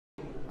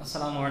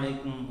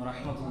अस्सलामुअलैकुम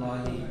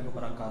वरहमतुल्लाहि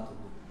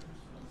वबरकातुहू।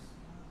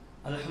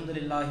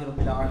 अल्हम्दुलिल्लाहि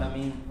रब्बिल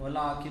आलमीन वल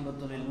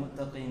आकिबतु लिल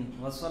मुत्तकीन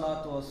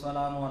वस्सलातु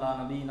वस्सलामु अला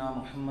नबीना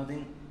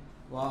मुहम्मदिन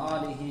व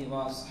आलिहि व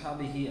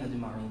अस्हाबिहि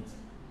अजमाइन।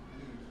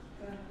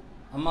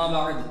 अम्मा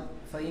बअद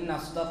फ़इन्न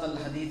अस्दक़ल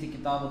हदीस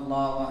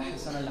किताबुल्लाह व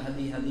अहसनल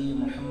हदी हदी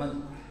मुहम्मद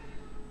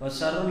व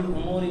शर्रुल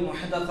उमूरि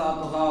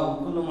मुहदसातुहा व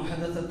कुल्लु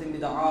मुहदसतिन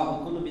बिदअह व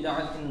कुल्लु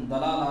बिदअतिन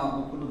दलाला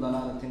व कुल्लु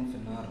दलालतिन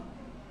फिन्नार।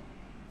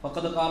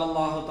 फ़क़द क़ाल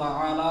अल्लाहु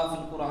तआला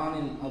फ़िल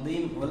क़ुरआनिल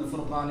अज़ीम वल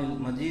फ़ुरक़ानिल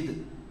मजीद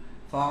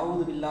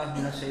फ़अऊज़ु बिल्लाहि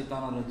मिनश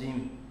शैतानिर रजीम।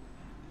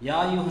 या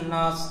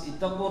अय्युहन्नास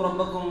इत्तक़ू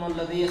रब्बकुम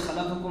अल्लज़ी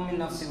ख़लक़कुम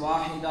मिन नफ़्सिन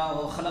वाहिदा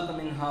व ख़लक़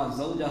मिन्हा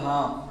ज़ौजहा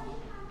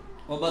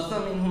व बस्स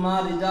मिन्हुमा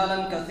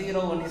रिजालन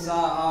कसीरन व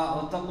निसाअ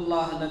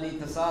वत्तक़ुल्लाह अल्लज़ी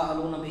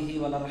तसाअलून बिही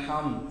वल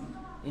अर्हाम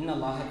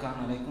इन्नल्लाह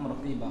काना अलैकुम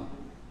रक़ीबा।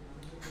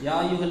 या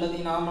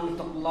अय्युहल्लज़ीना आमनु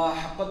इत्तक़ुल्लाह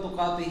हक़्क़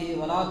तुक़ातिही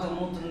व ला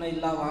तमूतुन्ना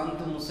इल्ला व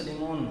अंतुम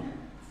मुस्लिमून।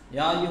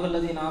 या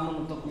अय्युहल्लज़ीना आमनु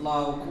इत्तक़ुल्लाह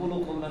व क़ूलू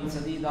क़ौलन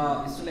सदीदा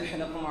युस्लिह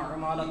लकुम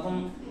अअमालकुम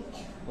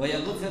व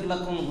यग़फ़िर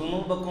लकुम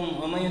ज़ुनूबकुम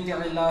व मन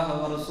युतिइल्लाह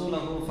व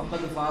रसूलहु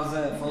फ़क़द फ़ाज़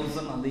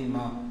फ़ौज़न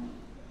अज़ीमा।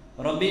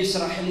 रब्बि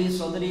इश्रह ली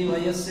सदरी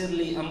व यस्सिर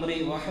ली अम्री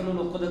वहलुल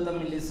उक़दतम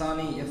मिन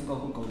लिसानी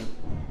यफ़क़हू क़ौली।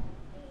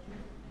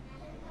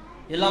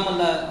 எல்லாம்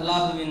அல்ல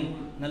அல்லாஹ்வின்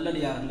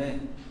நல்லடியார்களே,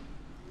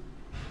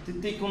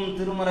 தித்திக்கும்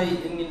திருமறை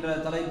என்கின்ற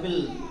தலைப்பில்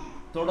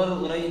தொடர்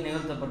உரை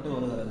நிகழ்த்தப்பட்டு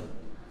வருகிறது.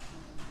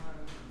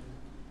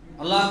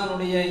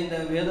 அல்லாஹ்வினுடைய இந்த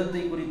வேதத்தை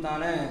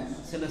குறித்தான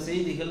சில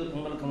செய்திகள்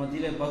உங்களுக்கு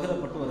மத்தியிலே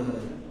பகிரப்பட்டு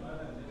வருகிறது.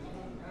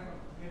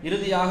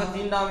 இறுதியாக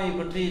தீண்டாமையை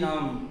பற்றி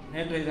நாம்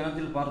நேற்றைய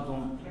தினத்தில்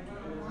பார்த்தோம்.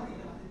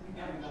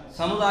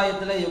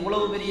 சமுதாயத்தில்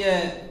எவ்வளவு பெரிய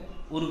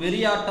ஒரு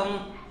வெறியாட்டம்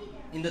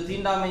இந்த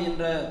தீண்டாமை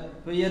என்ற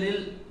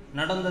பெயரில்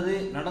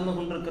நடந்து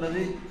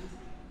கொண்டிருக்கிறது.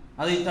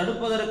 அதை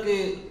தடுப்பதற்கு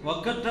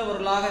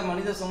வக்கற்றவர்களாக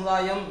மனித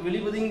சமுதாயம்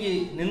விழிபதுங்கி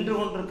நின்று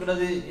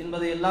கொண்டிருக்கிறது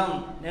என்பதையெல்லாம்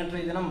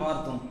நேற்றைய தினம்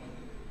பார்த்தோம்.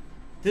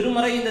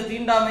 திருமறை இந்த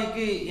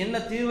தீண்டாமைக்கு என்ன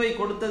தீர்வை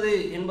கொடுத்தது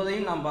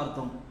என்பதையும் நாம்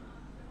பார்த்தோம்.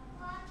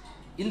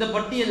 இந்த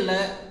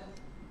பட்டியலில்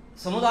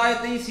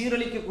சமுதாயத்தை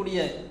சீரழிக்கக்கூடிய,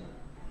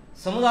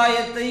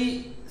 சமுதாயத்தை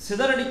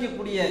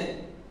சிதறடிக்கக்கூடிய,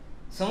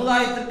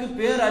 சமுதாயத்திற்கு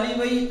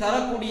பேரழிவை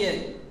தரக்கூடிய,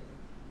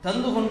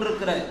 தந்து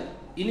கொண்டிருக்கிற,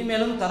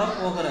 இனிமேலும்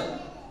தரப்போகிற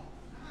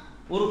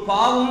ஒரு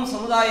பாவம்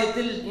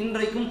சமுதாயத்தில்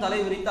இன்றைக்கும்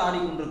தலைவிரித்து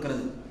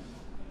ஆடிக்கொண்டிருக்கிறது,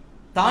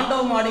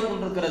 தாண்டவம்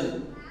ஆடிக்கொண்டிருக்கிறது.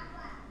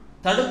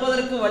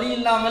 தடுப்பதற்கு வழி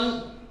இல்லாமல்,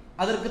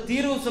 அதற்கு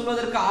தீர்வு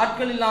சொல்வதற்கு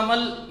ஆட்கள்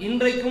இல்லாமல்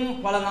இன்றைக்கும்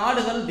பல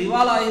நாடுகள்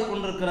திவாலாகிக்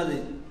கொண்டிருக்கிறது.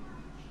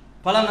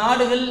 பல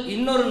நாடுகள்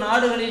இன்னொரு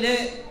நாடுகளிலே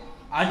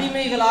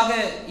அடிமைகளாக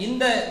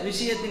இந்த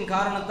விஷயத்தின்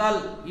காரணத்தால்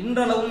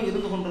இன்றளவும்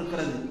இருந்து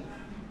கொண்டிருக்கிறது.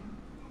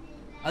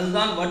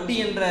 அதுதான் வட்டி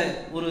என்ற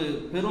ஒரு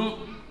பெரும்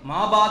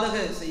மாபாதக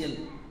செயல்.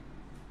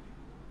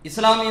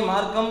 இஸ்லாமிய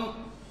மார்க்கம்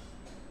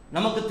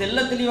நமக்கு தெள்ள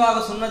தெளிவாக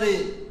சொன்னது,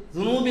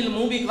 துனூபில்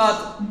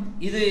மூபிகாத்,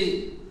 இது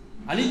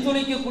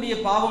அழித்தொழிக்கக்கூடிய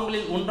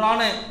பாவங்களில்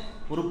ஒன்றான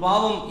ஒரு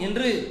பாவம்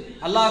என்று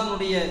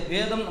அல்லாஹ்வினுடைய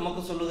வேதம்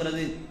நமக்கு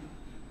சொல்லுகிறது.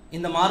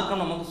 இந்த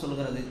மார்க்கம் நமக்கு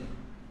சொல்லுகிறது.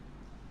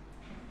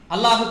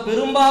 அல்லாஹ்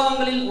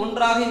பெரும்பாவங்களில்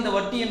ஒன்றாக இந்த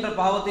வட்டி என்ற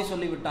பாவத்தை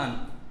சொல்லிவிட்டான்.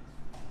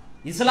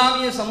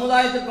 இஸ்லாமிய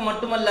சமுதாயத்திற்கு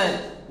மட்டுமல்ல,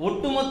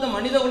 ஒட்டுமொத்த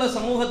மனிதகுல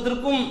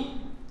சமூகத்திற்கும்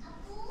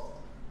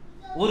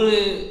ஒரு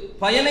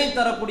பயனை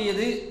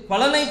தரக்கூடியது,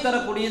 பலனை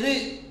தரக்கூடியது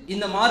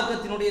இந்த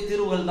மார்க்கத்தினுடைய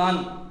தீர்வுகள் தான்.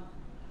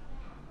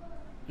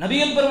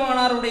 நபிகள்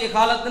பெருமானாருடைய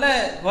காலத்துல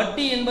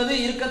வட்டி என்பது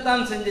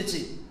இருக்கத்தான்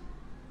செஞ்சிச்சு.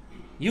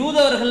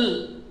 யூதர்கள்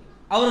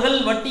அவர்கள்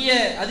வட்டியை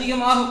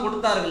அதிகமாக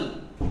கொடுத்தார்கள்,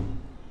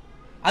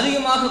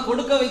 அதிகமாக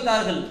கொடுக்க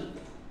வைத்தார்கள்.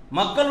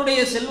 மக்களுடைய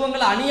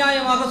செல்வங்களை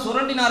அநியாயமாக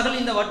சுரண்டினார்கள்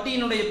இந்த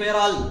வட்டியினுடைய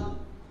பெயரால்.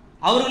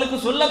 அவர்களுக்கு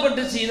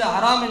சொல்லப்பட்டுச்சு இது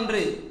ஹராம்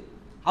என்று,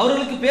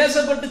 அவர்களுக்கு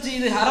பேசப்பட்டுச்சு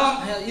இது ஹராம்,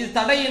 இது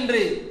தடை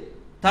என்று.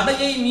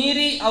 தடையை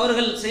மீறி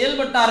அவர்கள்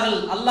செயல்பட்டார்கள்.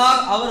 அல்லாஹ்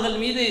அவர்கள்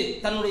மீது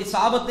தன்னுடைய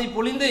சாபத்தை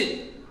பொழிந்து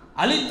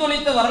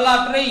அழித்தொழித்த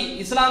வரலாற்றை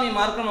இஸ்லாமிய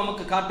மார்க்கம்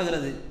நமக்கு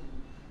காட்டுகிறது.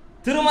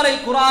 திருமறை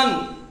குர்ஆன்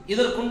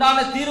இதற்குண்டான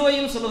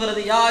தீர்வையும்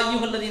சொல்கிறது. யா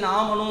அய்யுஹல்லதீன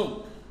ஆமனு,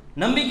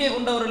 நம்பிக்கை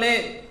கொண்டவர்களே,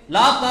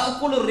 லா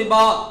தஅக்குலு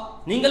ரிபா,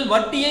 நீங்கள்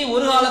வட்டியை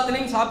ஒரு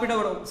காலத்திலையும்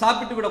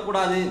சாப்பிட்டு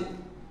விடக்கூடாது.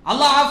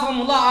 அல்லாஹ் ஆஃபா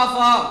முல்லா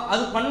ஆஃபா,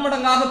 அது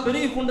பன்மடங்காக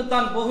பெருகி கொண்டு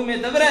தான் போகுமே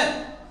தவிர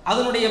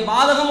அதனுடைய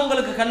பாதகம்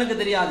உங்களுக்கு கண்ணுக்கு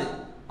தெரியாது.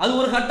 அது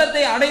ஒரு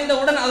கட்டத்தை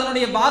அடைந்தவுடன்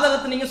அதனுடைய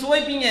பாதகத்தை நீங்க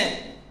சுவைப்பீங்க.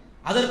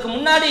 அதற்கு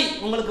முன்னாடி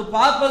உங்களுக்கு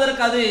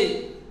பார்ப்பதற்கு அது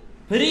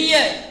பெரிய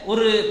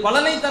ஒரு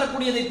பலனை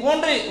தரக்கூடியதை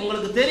போன்று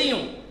உங்களுக்கு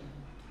தெரியும்.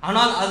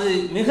 ஆனால் அது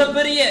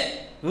மிகப்பெரிய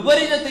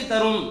விபரீதத்தை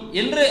தரும்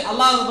என்று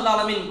அல்லாஹ் ரப்பல்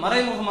ஆலமீன்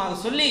மறைமுகமாக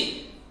சொல்லி,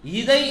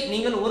 இதை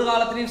நீங்கள் ஒரு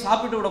காலத்திலையும்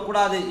சாப்பிட்டு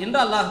விடக்கூடாது என்று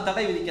அல்லாஹ்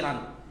தடை விதிக்கிறான்.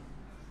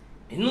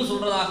 இன்னும்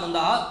சொல்றதாக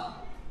இருந்தா,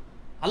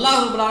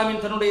 அல்லாஹ் ரப்பல்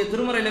ஆலமீன் தன்னுடைய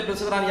திருமறையில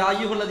பேசுகிறான். யா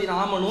அய்யுஹல்லதீன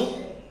ஆமனு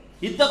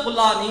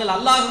இத்தகுல்லாஹ், நீங்கள்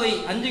அல்லாஹ்வை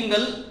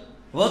அஞ்சுங்கள்.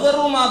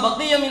 வதரு மா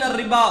பக்கிய மினர்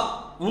ரிபா,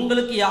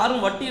 உங்களுக்கு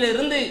யாரும் வட்டியில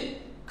இருந்து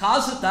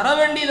காசு தர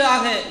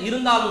வேண்டியதாக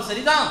இருந்தாலும்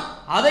சரிதான்,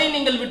 அதை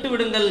நீங்கள் விட்டு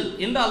விடுங்கள்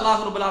என்று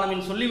அல்லாஹ் ரப்பல்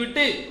ஆலமீன்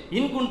சொல்லிவிட்டு,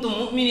 இன் குன்தும்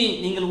முஃமினீன்,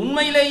 நீங்கள்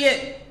உண்மையிலேயே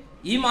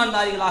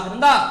ஈமான்தாரிகளாக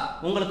இருந்தா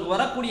உங்களுக்கு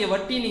வரக்கூடிய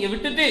வட்டியை நீங்க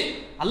விட்டுட்டு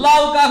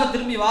அல்லாஹ்வுக்காக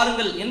திரும்பி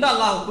வாருங்கள் என்று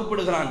அல்லாஹ்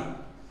கூப்பிடுகிறான்.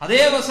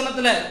 அதே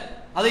வசனத்துல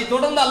அதை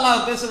தொடர்ந்து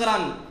அல்லாஹ்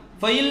பேசுகிறான்,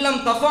 ஃபஇல்லம்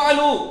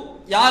தஃஅலு,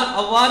 யார்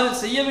அவ்வாறு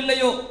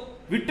செய்யவில்லையோ,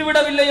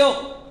 விட்டுவிடவில்லையோ,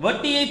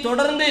 வட்டியை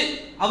தொடர்ந்து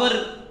அவர்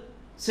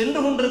சென்று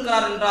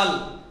கொண்டிருக்கிறார் என்றால்,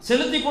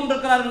 செலுத்தி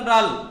கொண்டிருக்கிறார்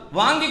என்றால்,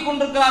 வாங்கி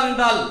கொண்டிருக்கிறார்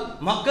என்றால்,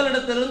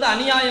 மக்களிடத்திலிருந்து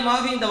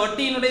அநியாயமாக இந்த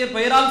வட்டியினுடைய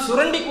பெயரால்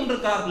சுரண்டி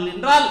கொண்டிருக்கிறார்கள்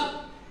என்றால்,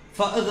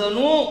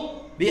 ஃபஅதனு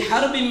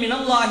பிஹர்பின்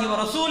மினல்லாஹி வ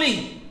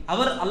ரசூலிஹி,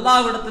 அவர்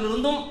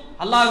அல்லாஹ்விடத்திலிருந்தும்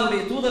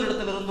அல்லாஹ்வுடைய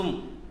தூதரிடத்திலிருந்தும்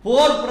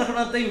போர்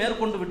பிரகடனத்தை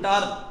மேற்கொண்டு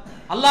விட்டார்,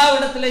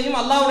 அல்லாஹ்விடத்திலேயும்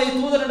அல்லாஹ்வுடைய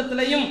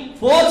தூதரிடத்திலேயும்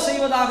போர்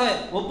செய்வதாக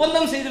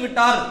ஒப்பந்தம் செய்து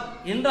விட்டார்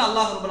என்று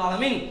அல்லாஹ் ரப்பல்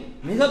ஆலமீன்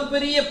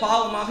மிகப்பெரிய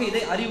பாவமாக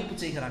இதை அறிவிப்பு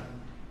செய்கிறான்.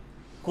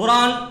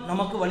 குர்ஆன்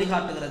நமக்கு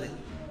வழிகாட்டுகிறது.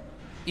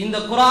 இந்த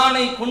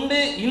குர்ஆனை கொண்டு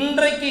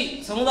இன்றைக்கு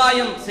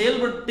சமுதாயம்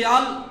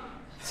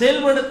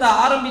செயல்படுத்த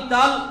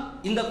ஆரம்பித்தால்,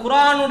 இந்த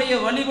குர்ஆனுடைய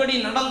வழிபடி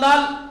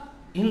நடந்தால்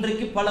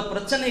இன்றைக்கு பல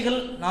பிரச்சனைகள்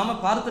நாம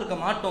பார்த்திருக்க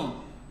மாட்டோம்.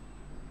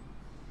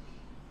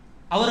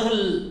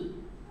 அவர்கள்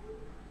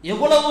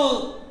எவ்வளவு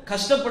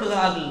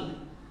கஷ்டப்படுகிறார்கள்.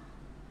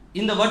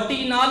 இந்த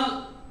வட்டியினால்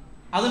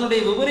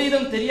அதனுடைய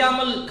விபரீதம்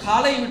தெரியாமல்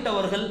காலை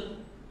விட்டவர்கள்,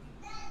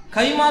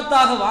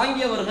 கைமாத்தாக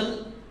வாங்கியவர்கள்,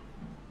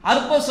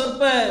 அற்ப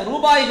சொற்ப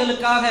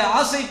ரூபாய்களுக்காக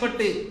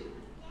ஆசைப்பட்டு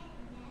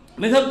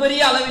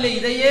மிகப்பெரிய அளவில்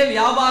இதையே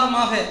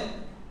வியாபாரமாக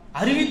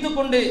அறிவித்துக்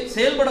கொண்டு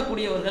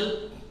செயல்படக்கூடியவர்கள்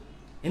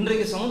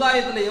இன்றைக்கு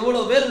சமுதாயத்தில்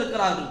எவ்வளவு பேர்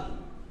இருக்கிறார்கள்.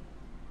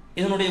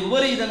 இதனுடைய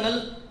விபரீதங்கள்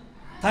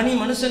தனி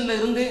மனுஷன்ல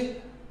இருந்து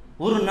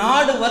ஒரு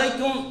நாடு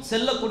வரைக்கும்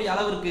செல்லக்கூடிய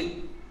அளவிற்கு,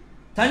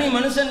 தனி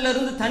மனுஷன்ல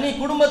இருந்து தனி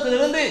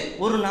குடும்பத்திலிருந்து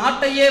ஒரு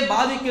நாட்டையே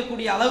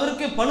பாதிக்கக்கூடிய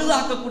அளவிற்கு,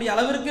 பழுதாக்கக்கூடிய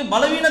அளவிற்கு,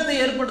 பலவீனத்தை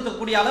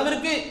ஏற்படுத்தக்கூடிய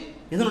அளவிற்கு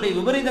இதனுடைய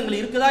விபரீதங்கள்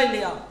இருக்குதா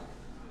இல்லையா?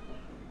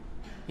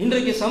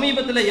 இன்றைக்கு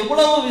சமீபத்தில்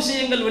எவ்வளவு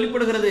விஷயங்கள்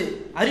வெளிப்படுகிறது.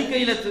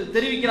 அறிக்கையில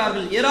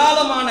தெரிவிக்கிறார்கள்,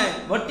 ஏராளமான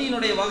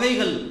வட்டியினுடைய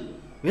வகைகள்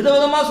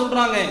விதவிதமா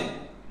சொல்றாங்க.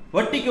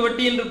 வட்டிக்கு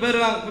வட்டி என்று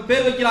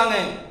பேர் வைக்கிறாங்க,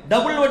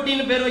 டபுள்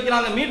வட்டின்னு பேர்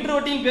வைக்கிறாங்க, மீட்டர்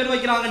வட்டின்னு பேர்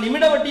வைக்கிறாங்க,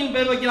 நிமிட வட்டின்னு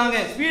பேர் வைக்கிறாங்க,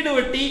 ஸ்பீடு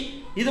வட்டி,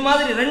 இது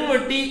மாதிரி ரன்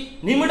வட்டி,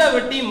 நிமிட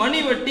வட்டி, மணி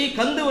வட்டி,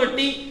 கந்து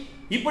வட்டி,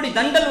 இப்படி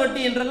தண்டல்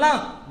வட்டி என்றெல்லாம்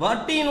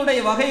வட்டியினுடைய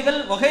வகைகள்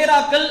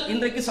வகைராக்கள்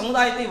இன்றைக்கு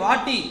சமுதாயத்தை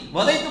வாட்டி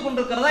வதைத்துக்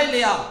கொண்டிருக்கிறதா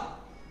இல்லையா?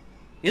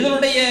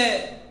 இதனுடைய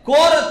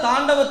கோர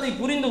தாண்டவத்தை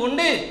புரிந்து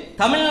கொண்டு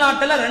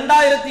தமிழ்நாட்டில்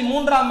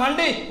 2003ஆம்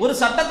ஆண்டு ஒரு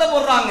சட்டத்தை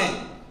போடுறாங்க.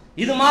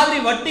 இது மாதிரி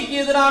வட்டிக்கு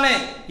எதிரான,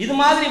 இது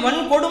மாதிரி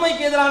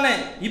வன்கொடுமைக்கு எதிரான,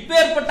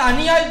 இப்பேற்பட்ட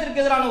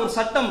அநியாயத்திற்கு எதிரான ஒரு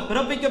சட்டம்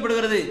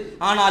பிறப்பிக்கப்படுகிறது.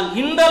 ஆனால்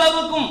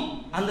இன்றளவுக்கும்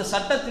அந்த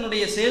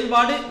சட்டத்தினுடைய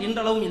செயல்பாடு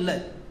இன்றளவும் இல்லை.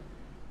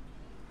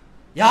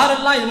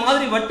 யாரெல்லாம் இது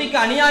மாதிரி வட்டிக்கு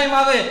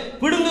அநியாயமாக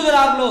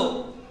பிடுங்குகிறார்களோ,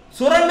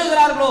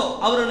 சுரண்டுகிறார்களோ,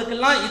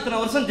 அவர்களுக்கெல்லாம் இத்தனை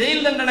வருஷம்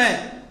ஜெயில் தண்டனை,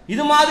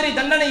 இது மாதிரி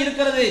தண்டனை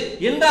இருக்கிறது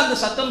என்று அந்த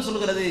சட்டம்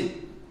சொல்கிறது.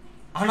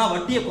 ஆனா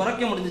வட்டியை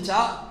குறைக்க முடிஞ்சுச்சா?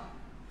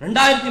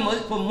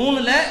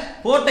 2003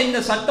 போட்ட இந்த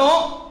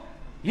சட்டம்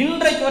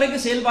இன்றைக்கு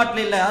வரைக்கும்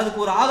செயல்பாட்டில் இல்லை. அதுக்கு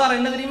ஒரு ஆதாரம்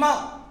என்ன தெரியுமா?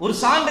 ஒரு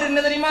சான்று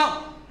என்ன தெரியுமா?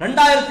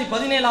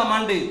 2017ஆம்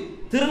ஆண்டு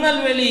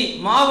திருநெல்வேலி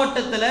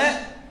மாவட்டத்தில்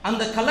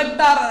அந்த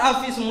கலெக்டர்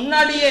ஆபீஸ்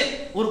முன்னாடியே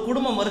ஒரு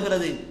குடும்பம்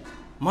வருகிறது,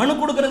 மனு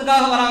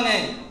கொடுக்கிறதுக்காக வராங்க.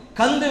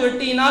 கந்து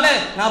வெட்டியினால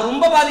நான்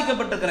ரொம்ப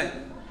பாதிக்கப்பட்டிருக்கிறேன்,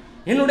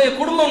 என்னுடைய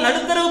குடும்பம்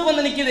நடுத்தரவுக்கு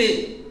வந்து நிக்குது.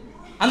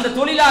 அந்த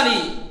தொழிலாளி,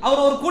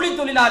 அவர் ஒரு கூலி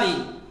தொழிலாளி,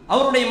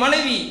 அவருடைய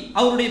மனைவி,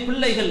 அவருடைய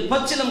பிள்ளைகள்,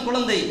 பச்சிலம்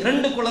குழந்தை,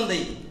 2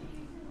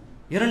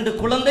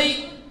 குழந்தை,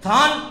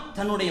 தான்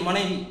தன்னுடைய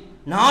மனைவி,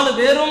 4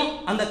 பேரும்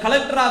அந்த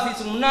கலெக்டர்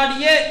ஆபீஸ்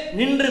முன்னாடியே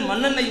நின்று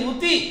மண்ணெண்ணெய்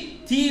ஊத்தி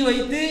தீ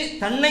வைத்து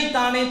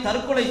தன்னைத்தானே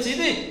தற்கொலை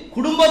செய்து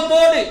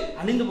குடும்பத்தோடு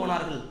அழிந்து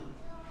போனார்கள்,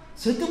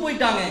 செத்து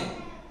போயிட்டாங்க.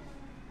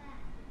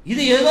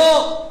 இது ஏதோ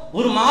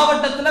ஒரு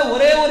மாவட்டத்தில்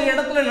ஒரே ஒரு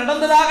இடத்துல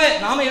நடந்ததாக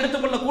நாம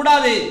எடுத்துக்கொள்ள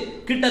கூடாது.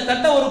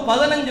 கிட்டத்தட்ட ஒரு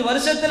 15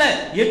 வருஷத்துல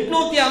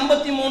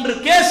 853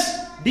 கேஸ்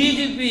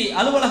டிஜிபி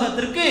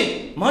அலுவலகத்திற்கு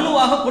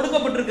மனுவாக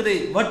கொடுக்கப்பட்டிருக்குது.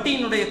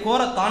 வட்டியினுடைய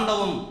கோர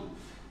தாண்டவம்,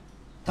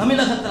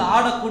 தமிழகத்தில்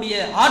ஆடக்கூடிய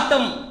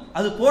ஆட்டம்,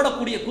 அது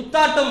போடக்கூடிய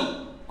குத்தாட்டம்,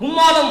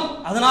 கும்மாளம்,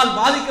 அதனால்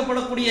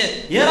பாதிக்கப்படக்கூடிய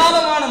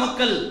ஏராளமான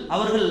மக்கள்,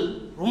 அவர்கள்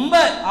ரொம்ப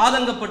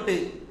ஆதங்கப்பட்டு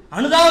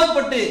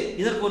அனுதாபப்பட்டு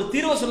இதற்கு ஒரு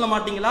தீர்வு சொல்ல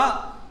மாட்டீங்களா?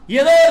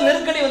 ஏதோ ஒரு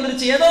நெருக்கடி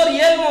வந்துருச்சு, ஏதோ ஒரு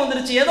ஏழ்மை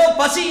வந்துருச்சு, ஏதோ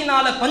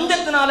பசியினால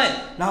பஞ்சத்தினால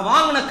நான்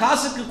வாங்கின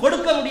காசுக்கு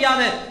கொடுக்க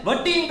முடியாத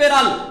வட்டியின்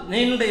பேரால்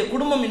என்னுடைய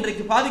குடும்பம்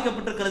இன்றைக்கு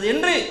பாதிக்கப்பட்டிருக்கிறது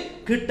என்று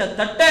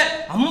கிட்டத்தட்ட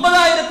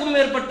 50,000க்கும்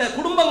மேற்பட்ட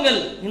குடும்பங்கள்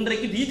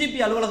இன்றைக்கு டிஜிபி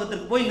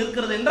அலுவலகத்திற்கு போய்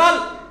நிற்கிறது என்றால்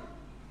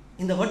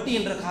இந்த வட்டி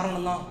என்ற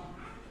காரணம் தான்.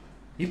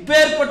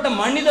 இப்பேற்பட்ட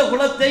மனித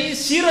குலத்தை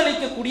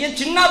சீரழிக்கக்கூடிய,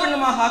 சின்ன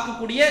பின்னமாக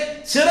ஆக்கக்கூடிய,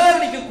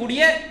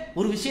 சிறரழிக்கக்கூடிய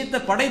ஒரு விஷயத்தை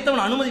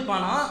படைத்தவன்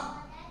அனுமதிப்பானா?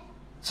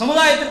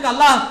 சமுதாயத்திற்கு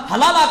அல்லாஹ்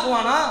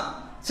ஹலாலாக்குவானா?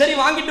 சரி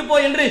வாங்கிட்டு போ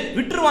என்று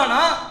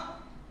விட்டுருவானா?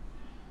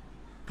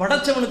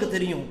 படைச்சவனுக்கு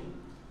தெரியும்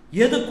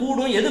எது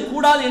கூடும் எது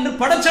கூடாது என்று,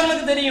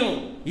 படைச்சவனுக்கு தெரியும்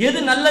எது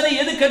நல்லது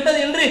எது கெட்டது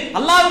என்று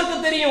அல்லாஹ்விற்கு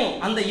தெரியும்.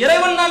 அந்த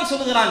இறைவன் தான்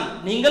சொல்லுகிறான்,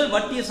 நீங்கள்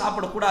வட்டியை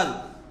சாப்பிடக்கூடாது.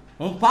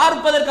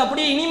 பார்ப்பதற்கு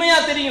அப்படியே இனிமையா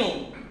தெரியும்,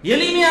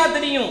 எளிமையா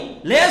தெரியும்,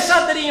 லேசா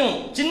தெரியும்,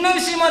 சின்ன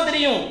விஷயமா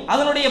தெரியும்,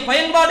 அதனுடைய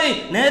பயன்பாடு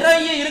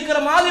நிறைய இருக்கிற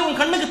மாதிரி உன்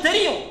கண்ணுக்கு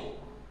தெரியும்.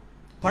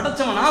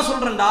 படைச்சவன் நான்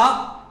சொல்றேன்டா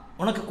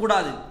உனக்கு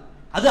கூடாது,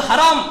 அது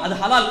ஹராம், அது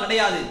ஹலால்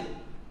கிடையாது,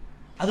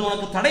 அது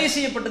உனக்கு தடை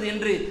செய்யப்பட்டது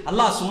என்று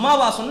அல்லாஹ்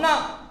சும்மாவா சொன்னா?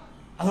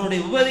 அதனுடைய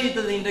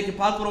விபரீதத்தை இன்றைக்கு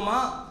பார்க்கிறோமா?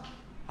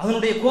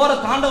 அதனுடைய கோர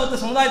தாண்டவத்தை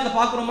சமுதாயத்தை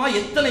பார்க்கிறோமா?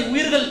 எத்தனை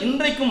உயிர்கள்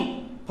இன்றைக்கும்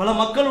பல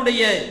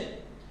மக்களுடைய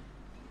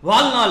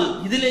வாழ்நாள்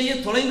இதிலேயே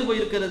தொலைந்து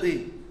போயிருக்கிறது.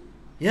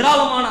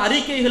 ஏராளமான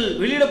அறிக்கைகள்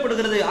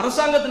வெளியிடப்படுகிறது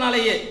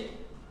அரசாங்கத்தினாலேயே.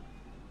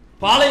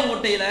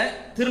 பாளையங்கோட்டையில,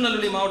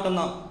 திருநெல்வேலி மாவட்டம்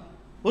தான்,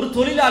 ஒரு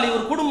தொழிலாளி,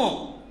 ஒரு குடும்பம்,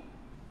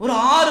 ஒரு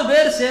 6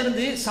 பேர்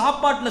சேர்ந்து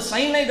சாப்பாட்டில்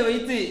சைனைடு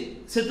வைத்து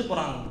செத்து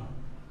போறாங்க.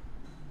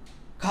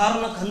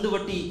 காரணம் கந்து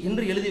வட்டி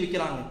என்று எழுதி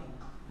வைக்கிறாங்க.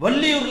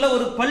 வள்ளியூர்ல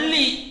ஒரு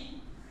பள்ளி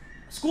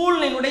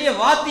ஸ்கூலினுடைய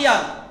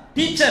வாத்தியார்,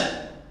 டீச்சர்,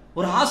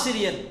 ஒரு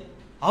ஆசிரியர்,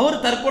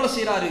 அவர் தற்கொலை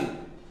செய்யறாரு.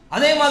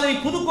 அதே மாதிரி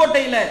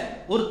புதுக்கோட்டையில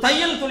ஒரு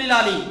தையல்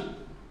தொழிலாளி,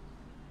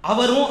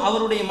 அவரும்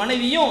அவருடைய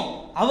மனைவியும்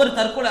அவர்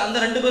தற்கொலை, அந்த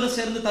 2 பேரும்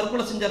சேர்ந்து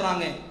தற்கொலை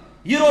செஞ்சிடறாங்க.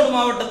 ஈரோடு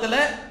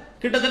மாவட்டத்தில்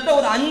கிட்டத்தட்ட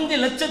ஒரு 5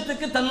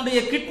 லட்சத்துக்கு தன்னுடைய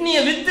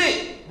கிட்னியை வித்து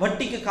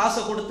வட்டிக்கு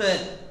காசை கொடுத்த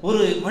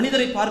ஒரு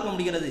மனிதரை பார்க்க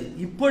முடிகிறது.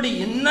 இப்படி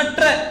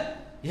எண்ணற்ற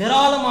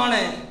ஏராளமான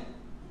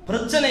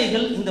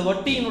பிரச்சனைகள் இந்த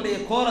வட்டியினுடைய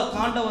கோர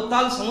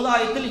தாண்டவத்தால்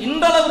சமுதாயத்தில்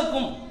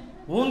இன்றளவிற்கும்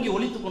ஓங்கி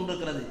ஒலித்துக்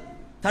கொண்டிருக்கிறது.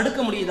 தடுக்க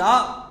முடியுதா?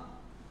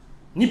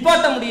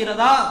 நிப்பாட்ட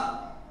முடிகிறதா?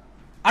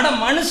 அட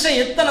மனுஷன்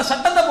எத்தனை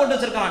சட்டத்தை போட்டு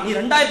வச்சிருக்கான். நீ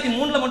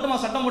 2003 மட்டுமா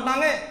சட்டம்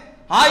போட்டாங்க?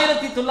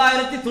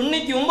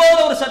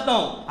 1999 ஒரு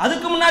சட்டம்,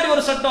 அதுக்கு முன்னாடி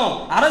ஒரு சட்டம்,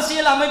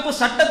 அரசியல் அமைப்பு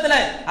சட்டத்துல,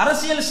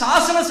 அரசியல்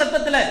சாசன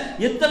சட்டத்துல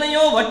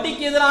எத்தனையோ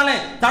வட்டிக்கு எதிரான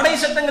தடை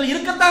சட்டங்கள்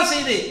இருக்கத்தான்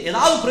செய்து.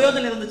 ஏதாவது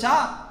பிரயோஜனம் இருந்துச்சா?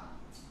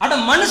 அட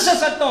மனுஷ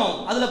சட்டம்,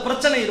 அதுல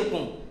பிரச்சனை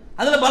இருக்கும்,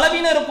 அதுல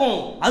பலவீனம் இருக்கும்,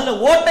 அதுல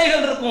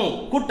ஓட்டைகள் இருக்கும்.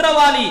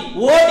 குற்றவாளி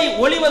ஓடி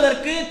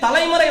ஒளிவதற்கு,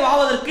 தலைமுறை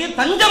ஆவதற்கு,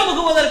 தஞ்சம்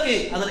புகுவதற்கு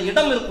அதுல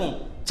இடம் இருக்கும்,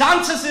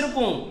 சான்சஸ்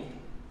இருக்கும்.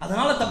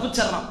 அதனால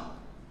தப்பிச்சிடறான்,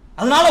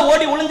 அதனால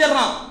ஓடி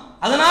ஒளிஞ்சிடறான்,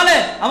 அதனால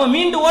அவன்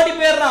மீண்டு ஓடி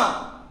போயிடுறான்.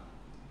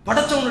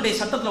 படைச்சவனுடைய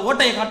சட்டத்தில்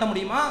ஓட்டையை காட்ட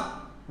முடியுமா?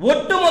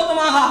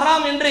 ஒட்டுமொத்தமாக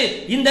ஹராம் என்று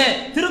இந்த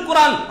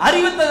திருக்குரான்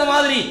அறிவித்தது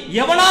மாதிரி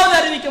எவனாவது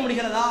அறிவிக்க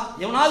முடிகிறதா?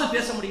 எவனாவது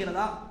பேச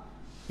முடிகிறதா?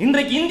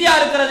 இன்றைக்கு இந்தியா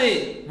இருக்கிறது,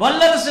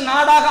 வல்லரசு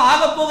நாடாக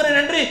ஆக போகிறேன்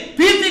என்று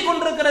பீத்தி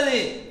கொண்டிருக்கிறது.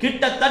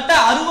 கிட்டத்தட்ட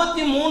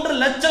 63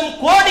 லட்சம்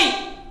கோடி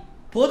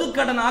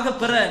பொதுக்கடனாக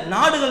பிற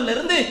நாடுகள்ல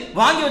இருந்து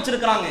வாங்கி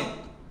வச்சிருக்கிறாங்க.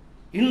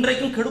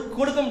 இன்றைக்கும்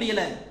கொடுக்க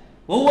முடியல.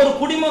 ஒவ்வொரு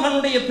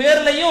குடிமகனுடைய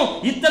பேர்லையும்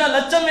இத்தனை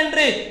லட்சம்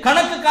என்று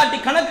கணக்கு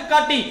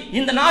காட்டி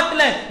இந்த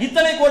நாட்டில்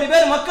இத்தனை கோடி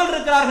பேர் மக்கள்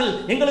இருக்கிறார்கள்,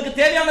 எங்களுக்கு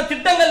தேவையான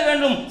திட்டங்கள்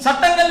வேண்டும்,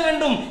 சட்டங்கள்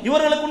வேண்டும்,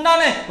 இவர்களுக்கு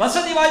உண்டான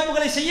வசதி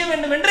வாய்ப்புகளை செய்ய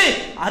வேண்டும் என்று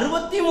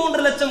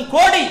 63 லட்சம்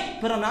கோடி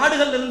பிற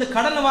நாடுகளில் இருந்து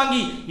கடன்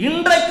வாங்கி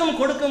இன்றைக்கும்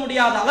கொடுக்க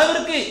முடியாத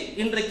அளவிற்கு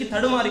இன்றைக்கு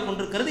தடுமாறி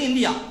கொண்டிருக்கிறது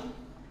இந்தியா.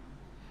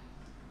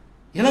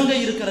 இலங்கை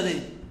இருக்கிறது,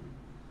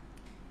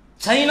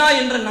 சைனா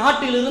என்ற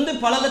நாட்டிலிருந்து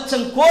பல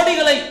லட்சம்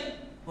கோடிகளை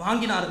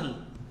வாங்கினார்கள்.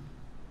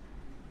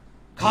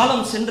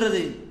 காலம் சென்றது,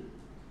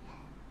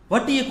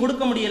 வட்டியை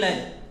கொடுக்க முடியல.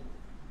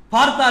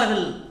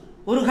 பார்த்தார்கள்,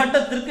 ஒரு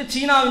கட்டத்திற்கு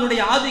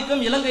சீனாவினுடைய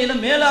ஆதிக்கம் இலங்கையில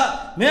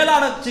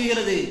மேலாட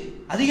செய்கிறது,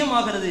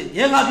 அதிகமாகிறது.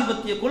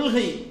 ஏகாதிபத்திய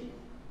கொள்கை.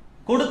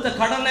 கொடுத்த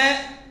கடனை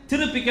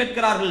திருப்பி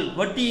கேட்கிறார்கள்,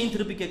 வட்டியையும்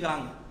திருப்பி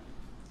கேட்கிறாங்க.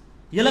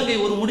 இலங்கை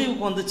ஒரு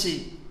முடிவுக்கு வந்துச்சு.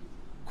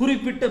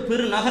 குறிப்பிட்ட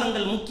பெரு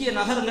நகரங்கள், முக்கிய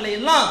நகரங்களை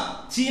எல்லாம்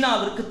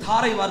சீனாவிற்கு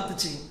தாரை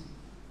வார்த்துச்சு.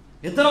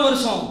 எத்தனை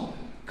வருஷம்?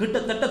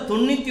 கிட்டத்தட்ட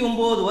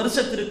 99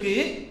 வருஷத்திற்கு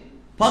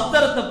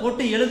பத்திரத்தை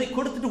போட்டு எழுதி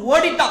கொடுத்துட்டு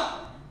ஓடிட்டான்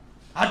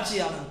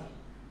ஆட்சியாளர்.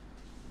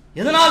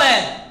 எதனால?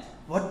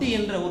 வட்டி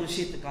என்ற ஒரு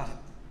விஷயத்துக்காக.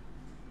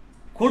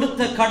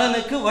 கொடுத்த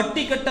கடனுக்கு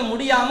வட்டி கட்ட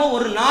முடியாம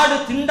ஒரு நாடு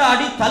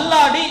திண்டாடி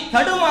தள்ளாடி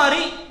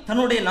தடுமாறி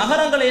தன்னுடைய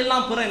நகரங்களை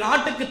எல்லாம் பிற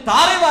நாட்டுக்கு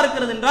தாரை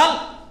வார்க்கிறது என்றால்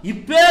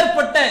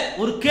இப்பேற்பட்ட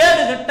ஒரு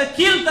கேடு கட்ட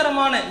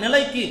கீழ்த்தரமான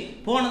நிலைக்கு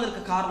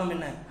போனதற்கு காரணம்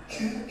என்ன?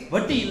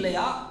 வட்டி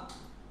இல்லையா?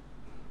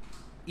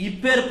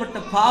 இப்பேற்பட்ட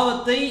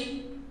பாவத்தை,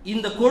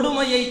 இந்த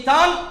கொடுமையை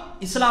தான்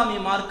இஸ்லாமிய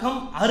மார்க்கம்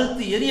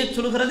அறுத்து எரிய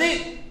சொல்கிறது.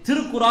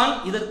 திருக்குரான்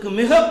இதற்கு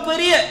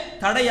மிகப்பெரிய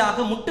தடையாக,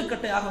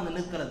 முட்டுக்கட்டையாக வந்து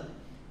நிற்கிறது.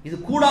 இது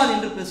கூடாது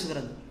என்று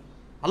பேசுகிறது.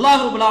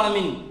 அல்லாஹ் ரப்பல்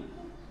ஆலமீன்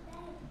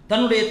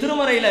தன்னுடைய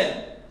திருமறையில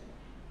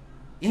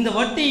இந்த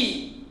வட்டி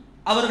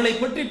அவர்களை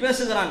பற்றி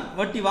பேசுகிறான்.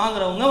 வட்டி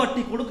வாங்குறவங்க,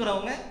 வட்டி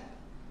கொடுக்கிறவங்க.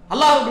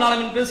 அல்லாஹ் ரப்பல்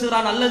ஆலமீன்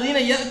பேசுகிறான், அல்லதீன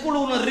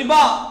யக்குலூன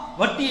ரிபா,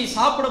 வட்டியை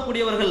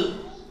சாப்பிடக்கூடியவர்கள்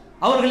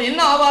அவர்கள்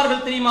என்ன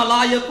ஆவார்கள் தெரியுமா? லா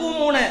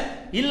யகூமுன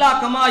இல்லா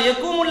கமா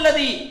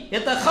யகூமுல்லதி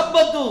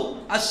யதகப்பது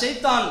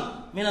அஷைத்தான்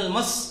மினல்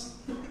மஸ்.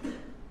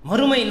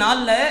 மறுமை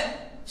நாள்ல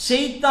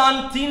ஷைத்தான்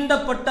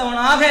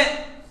தீண்டப்பட்டவனாக,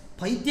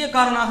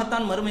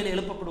 பைத்தியக்காரனாகத்தான் மறுமையில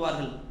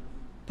எழுப்பப்படுவார்கள்.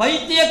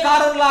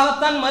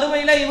 பைத்தியக்காரர்களாகத்தான்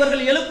மறுமையில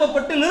இவர்கள்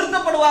எழுப்பப்பட்டு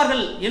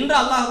நிறுத்தப்படுவார்கள் என்று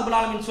அல்லாஹ் ரப்பல்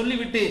ஆலமீன்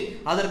சொல்லிவிட்டு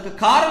அதற்கு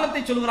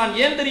காரணத்தை சொல்கிறான்.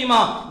 ஏன்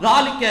தெரியுமா?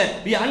 ذالک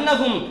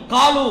بأنهم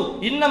قالوا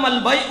انما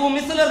البيع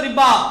مثل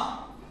الربا.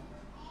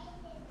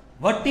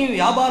 வட்டி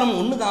வியாபாரம்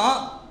ஒண்ணுதான்,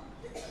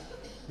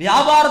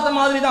 வியாபாரத்தை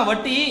மாதிரி தான்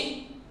வட்டி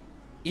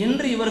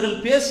என்று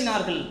இவர்கள்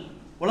பேசினார்கள்.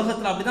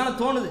 உலகத்தில் அப்படித்தானே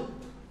தோணுது.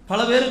 பல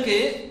பேருக்கு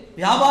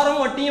வியாபாரம்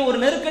வட்டியும் ஒரு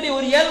நெருக்கடி,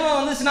 ஒரு ஏழ்மை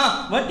வந்துச்சுன்னா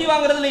வட்டி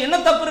வாங்குறதுல என்ன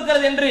தப்பு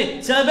இருக்கிறது என்று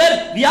சில பேர்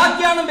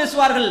வியாக்கியானம்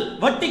பேசுவார்கள்,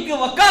 வட்டிக்கு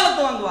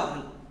வக்காலத்து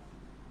வாங்குவார்கள்.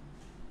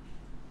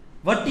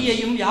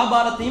 வட்டியையும்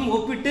வியாபாரத்தையும்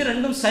ஒப்பிட்டு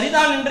ரெண்டும்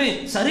சரிதான் என்று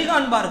சரி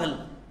காண்பார்கள்,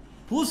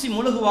 பூசி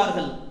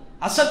முழுகுவார்கள்,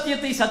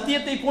 அசத்தியத்தை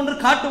சத்தியத்தை போன்று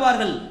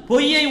காட்டுவார்கள்,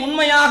 பொய்யை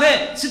உண்மையாக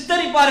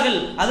சித்தரிப்பார்கள்,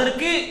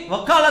 அதற்கு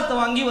வக்காலத்தை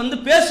வாங்கி வந்து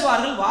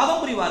பேசுவார்கள்,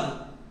 வாதம் புரிவார்கள்.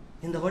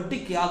 இந்த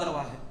வட்டிக்கு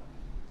ஆதரவாக.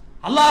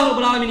 அல்லாஹ்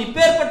ரப்பல் ஆலமீன்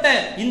இப்பேற்பட்ட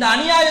இந்த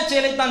அநியாய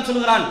செயலை தான்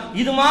சொல்கிறான்.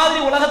 இது மாதிரி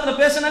உலகத்துல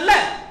பேசனல்ல,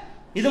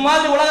 இது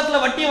மாதிரி உலகத்துல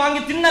வட்டி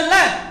வாங்கி தின்னல்ல,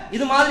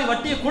 இது மாதிரி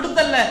வட்டியை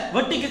கொடுத்தல்ல,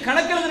 வட்டிக்கு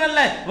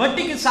கணக்கெழுதுனல்ல,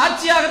 வட்டிக்கு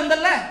சாட்சியாக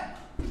இருந்தல்ல,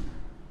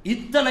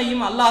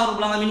 இத்தனையும் அல்லாஹ்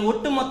ரப்பல் ஆலமீன்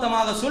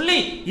ஒட்டுமொத்தமாக சொல்லி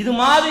இது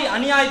மாதிரி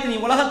அநியாயத்தை நீ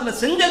உலகத்துல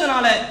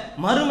செஞ்சதுனால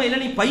மறுமையில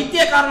நீ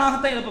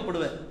பைத்தியக்காரனாகத்தான்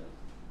எழுப்பப்படுவ.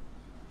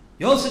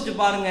 யோசிச்சு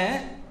பாருங்க,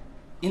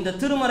 இந்த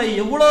திருமறை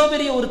எவ்வளவு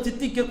பெரிய ஒரு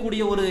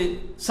தித்திக்கக்கூடிய ஒரு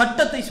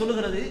சட்டத்தை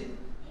சொல்லுகிறது.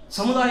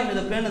 சமுதாயம்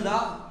இதை பேணுதா?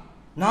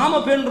 நாம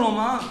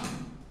பேணுறோமா?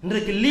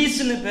 இன்றைக்கு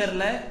லீஸ்னு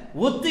பேர்ல,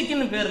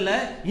 ஒத்திக்குன்னு பேர்ல,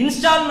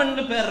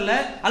 இன்ஸ்டால்மெண்ட் பேர்ல,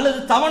 அல்லது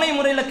தவணை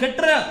முறையில்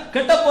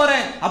கெட்ட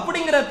போறேன்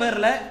அப்படிங்கிற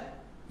பேர்ல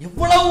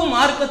எவ்வளவு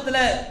மார்க்கத்துல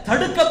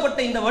தடுக்கப்பட்ட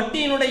இந்த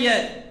வட்டியினுடைய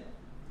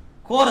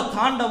கோர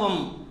தாண்டவம்,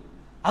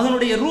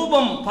 அதனுடைய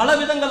ரூபம் பல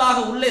விதங்களாக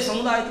உள்ளே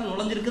சமுதாயத்தில்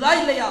நுழைஞ்சிருக்குதா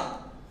இல்லையா?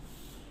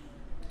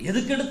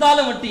 எதுக்கு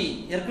எடுத்தாலும் வட்டி.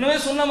 ஏற்கனவே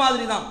சொன்ன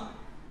மாதிரி தான்,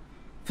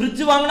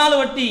 ஃப்ரிட்ஜ்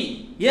வாங்கினாலும் வட்டி,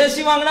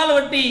 ஏசி வாங்கினாலும்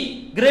வட்டி,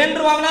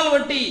 கிரைண்டர் வாங்கினாலும்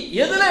வட்டி,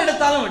 எதுல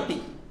எடுத்தாலும் வட்டி.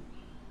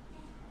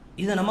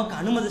 இதை நமக்கு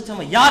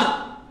அனுமதிச்சவன் யார்?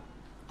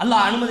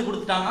 அல்லாஹ் அனுமதி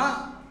கொடுத்துட்டானா?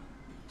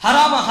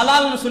 ஹராம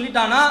ஹலால்னு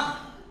சொல்லிட்டானா?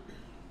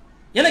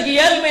 எனக்கு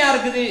ஏழ்மையா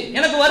இருக்குது,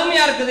 எனக்கு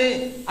வறுமையா இருக்குது.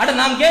 அட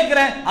நான்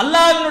கேட்கிறேன்,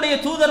 அல்லாஹ்வினுடைய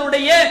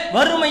தூதருடைய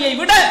வறுமையை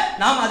விட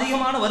நாம்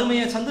அதிகமான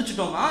வறுமையை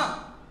சந்திச்சிட்டோமா?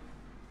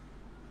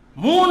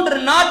 3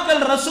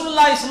 நாட்கள்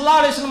ரசூலுல்லாஹி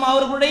ஸல்லல்லாஹு அலைஹி வஸல்லம்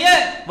அவர்களுடைய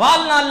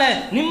வாழ்நாள்ல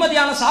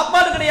நிம்மதியான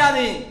சாப்பாடு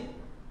கிடையாது.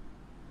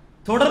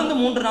 தொடர்ந்து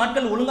 3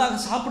 நாட்கள்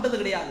ஒழுங்காக சாப்பிட்டது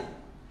கிடையாது.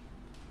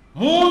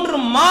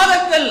 3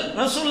 மாதங்கள்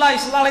ரசூலுல்லாஹி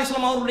ஸல்லல்லாஹு அலைஹி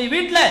வஸல்லம் அவர்களுடைய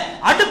வீட்டுல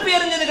அடுப்பு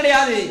எரிஞ்சது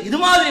கிடையாது. இது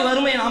மாதிரி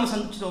வறுமையை நாம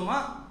சந்திச்சிட்டோமா?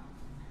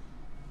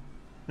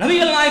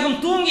 நபிகள் நாயகம்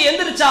தூங்கி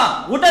எந்திரிச்சா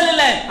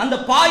உடலில் அந்த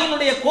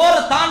பாயினுடைய கோர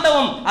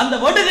தாண்டவம், அந்த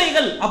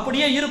வடுகைகள்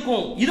அப்படியே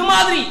இருக்கும். இது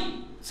மாதிரி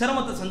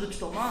சிரமத்தை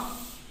சந்திச்சிட்டோமா?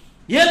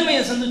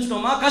 ஏழ்மையை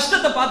சந்திச்சிட்டோமா?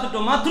 கஷ்டத்தை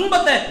பார்த்துட்டோமா?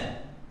 துன்பத்தை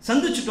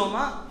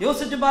சந்திச்சிட்டோமா?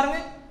 யோசிச்சு பாருங்க.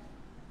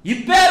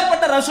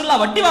 இப்பேற்பட்ட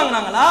ரசூலுல்லாஹ் வட்டி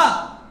வாங்கினாங்களா?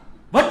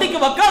 வட்டிக்கு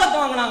வக்காலத்து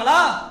வாங்கினாங்களா?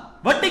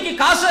 வட்டிக்கு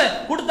காசு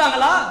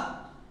கொடுத்தாங்களா?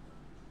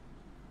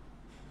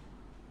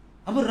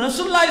 அப்ப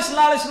ரசூலுல்லாஹி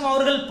ஸல்லல்லாஹு அலைஹி வஸல்லம்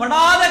அவர்கள்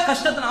படாத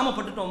கஷ்டத்தை நாம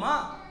பட்டுட்டோமா?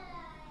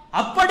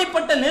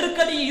 அப்படிப்பட்ட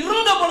நெருக்கடி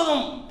இருந்த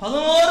பொழுதும்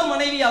 11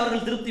 மனைவி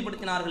அவர்கள்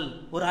திருப்திப்படுத்தினார்கள்,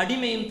 ஒரு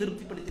அடிமையும்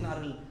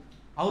திருப்திப்படுத்தினார்கள்,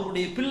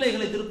 அவருடைய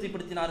பிள்ளைகளை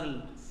திருப்திப்படுத்தினார்கள்,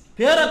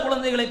 பேர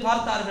குழந்தைகளை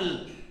பார்த்தார்கள்,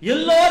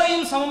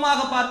 எல்லோரையும் சமமாக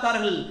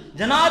பார்த்தார்கள்.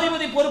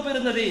 ஜனாதிபதி பொறுப்பு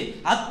இருந்தது,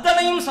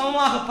 அத்தனையும்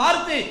சமமாக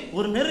பார்த்து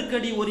ஒரு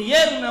நெருக்கடி, ஒரு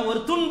ஏழ்மை, ஒரு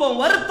துன்பம்,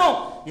 வருத்தம்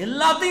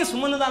எல்லாத்தையும்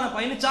சுமந்துதான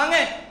பயணிச்சாங்க.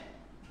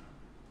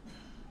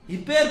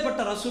 இப்பேற்பட்ட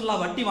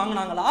ரசூலுல்லாஹ் வட்டி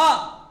வாங்கினாங்களா?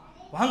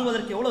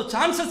 வாங்குவதற்கு எவ்வளவு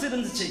சான்சஸ்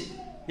இருந்துச்சு,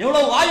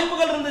 எவ்வளவு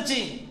வாய்ப்புகள்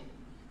இருந்துச்சு.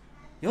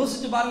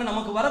 யோசிச்சு பாருங்க.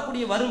 நமக்கு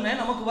வரக்கூடிய வறுமை,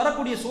 நமக்கு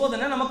வரக்கூடிய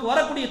சோதனை, நமக்கு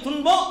வரக்கூடிய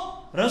துன்பம்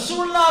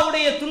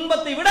ரசூலுல்லாஹ்வுடைய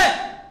துன்பத்தை விட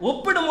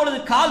ஒப்பிடும் பொழுது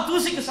கால்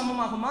தூசிக்கு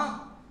சமமாகுமா?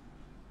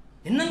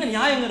 என்னங்க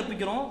நியாயம்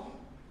கற்பிக்கிறோம்?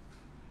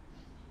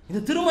 இந்த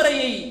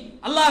திருமறையை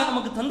அல்லாஹ்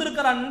நமக்கு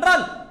தந்திருக்கிறான்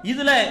என்றால்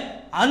இதுல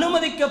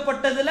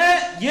அனுமதிக்கப்பட்டதுல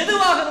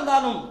எதுவாக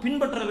இருந்தாலும்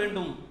பின்பற்ற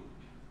வேண்டும்.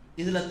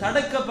 இதுல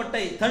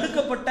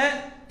தடுக்கப்பட்ட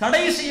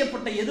தடை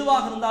செய்யப்பட்ட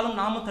எதுவாக இருந்தாலும்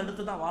நாம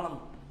தடுத்து தான்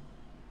வாழணும்.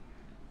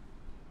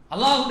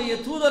 அல்லாஹ்வுடைய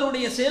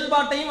தூதருடைய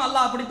செயல்பாட்டையும்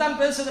அல்லாஹ் அப்படித்தான்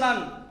பேசுகிறான்.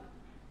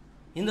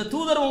 இந்த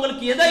தூதர்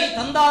உங்களுக்கு எதை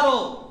தந்தாரோ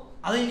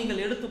அதை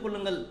நீங்கள்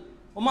எடுத்துக்கொள்ளுங்கள்.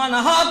 உமா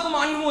நஹாக்கும்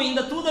அன்ஹு,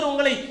 இந்த தூதர்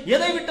உங்களை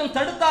எதை விட்டு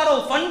தடுத்தாரோ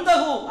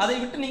ஃபன்தஹு, அதை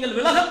விட்டு நீங்கள்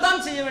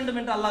விலகத்தான் செய்ய வேண்டும்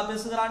என்று அல்லாஹ்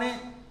பேசுகிறானே.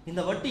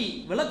 இந்த வட்டி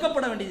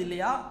விலக்கப்பட வேண்டியது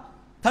இல்லையா?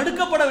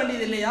 தடுக்கப்பட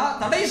வேண்டியது இல்லையா?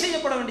 தடை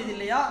செய்யப்பட வேண்டியது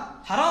இல்லையா?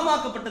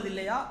 ஹராமாக்கப்பட்டது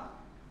இல்லையா?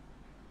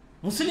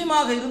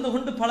 முஸ்லிமாக இருந்து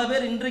கொண்டு பல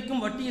பேர்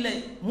இன்றைக்கும் வட்டியிலே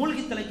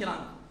மூழ்கி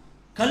திளைக்கிறாங்க.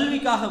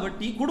 கல்விக்காக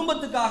வட்டி,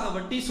 குடும்பத்துக்காக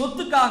வட்டி,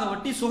 சொத்துக்காக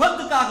வட்டி,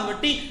 சுகத்துக்காக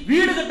வட்டி,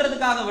 வீடு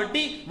கட்டுறதுக்காக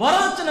வட்டி,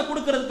 வரதட்சணை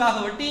கொடுக்கிறதுக்காக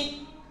வட்டி.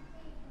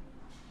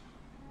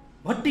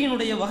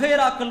 வட்டியினுடைய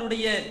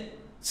வகைராக்களுடைய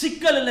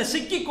சிக்கலில்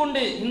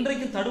சிக்கிக்கொண்டு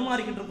இன்றைக்கு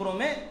தடுமாறிக்கிட்டு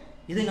இருக்கிறோமே.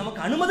 இதை நமக்கு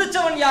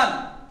அனுமதிச்சவன் யார்?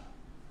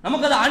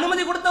 நமக்கு அதை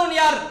அனுமதி கொடுத்தவன்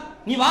யார்?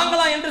 நீ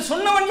வாங்கலாம் என்று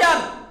சொன்னவன்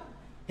யார்?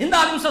 எந்த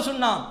ஆலிம்சா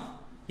சொன்னான்?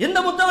 எந்த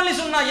முத்தவல்லி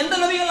சொன்னா? எந்த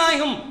நபிகள்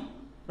நாயகம்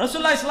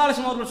ரசூலுல்லாஹி ஸல்லல்லாஹு அலைஹி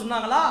வஸல்லம் அவர்கள்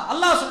சொன்னாங்களா?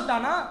 அல்லாஹ்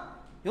சொல்லிட்டானா?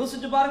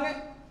 யோசிச்சு பாருங்க.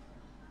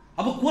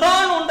 அப்ப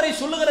குர்ஆன் ஒன்றை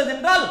சொல்லுகிறது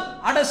என்றால்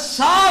அட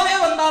சாவே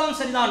வந்தாலும்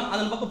சரிதான்,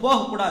 அதன் பக்கம்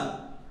போகக்கூடாது.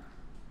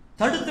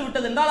 தடுத்து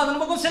விட்டது என்றால் அதன்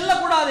பக்கம்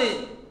செல்லக்கூடாது.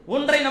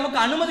 ஒன்றை நமக்கு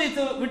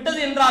அனுமதித்து விட்டது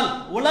என்றால்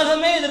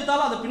உலகமே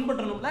எதிர்த்தாலும் அதை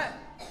பின்பற்றணும்ல,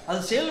 அதை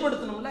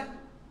செயல்படுத்தணும்ல.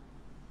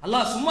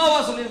 அல்லாஹ் சும்மாவா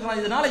சொல்லியிருக்கிறான்?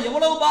 இதனால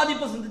எவ்வளவு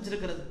பாதிப்பு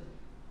சந்திச்சிருக்கிறது.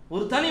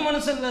 ஒரு தனி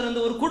மனுஷன்ல இருந்து,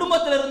 ஒரு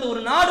குடும்பத்திலிருந்து,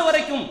 ஒரு நாடு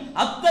வரைக்கும்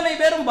அத்தனை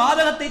பேரும்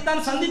பாதகத்தை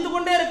தான் சந்தித்துக்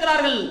கொண்டே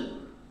இருக்கிறார்கள்.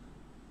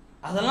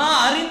 அதெல்லாம்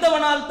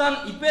அறிந்தவனால் தான்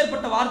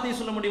இப்பேற்பட்ட வார்த்தையை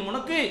சொல்ல முடியும்.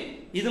 உனக்கு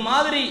இது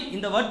மாதிரி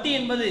இந்த வட்டி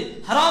என்பது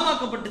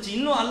ஹராமாக்கப்பட்டுச்சு.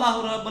 இன்னும் அல்லாஹ்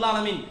ரப்பல்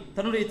ஆலமீன்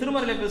தன்னுடைய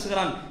திருமறையிலே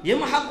பேசுகிறான்.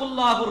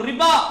 யம்ஹகுல்லாஹு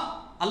ரிபா,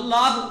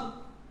 அல்லாஹ்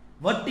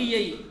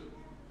வட்டியை,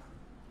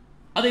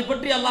 அதை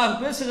பற்றி அல்லாஹ்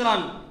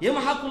பேசுகிறான்.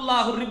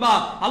 யம்ஹகுல்லாஹு ரிபா,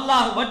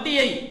 அல்லாஹ்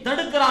வட்டியை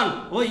தடுக்கிறான்.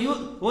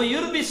 ஓ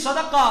யுர்பி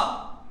சதகா,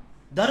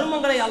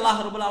 தர்மங்களை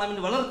அல்லாஹ் ரப்பல்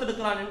ஆலமீன்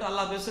வளர்த்தெடுக்கிறான் என்று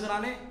அல்லாஹ்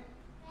பேசுகிறானே.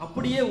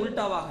 அப்படியே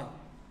உல்டாவாக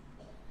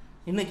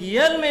இன்னைக்கு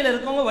ஏழ்மையில்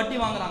இருக்கவங்க வட்டி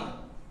வாங்குறாங்க.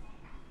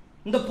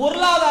 இந்த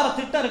பொருளாதார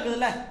திட்டம்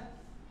இருக்குதுல்ல,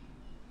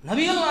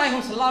 நபிகள்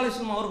நாயகம் ஸல்லல்லாஹு அலைஹி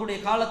வஸல்லம் அவர்களுடைய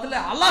காலத்தில்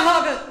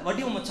அழகாக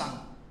வடிவமைச்சாங்க.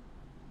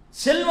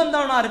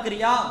 செல்வந்தவனா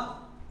இருக்கிறியா,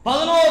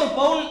 11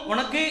 பவுன்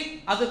உனக்கு,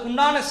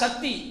 அதற்குண்டான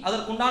சக்தி,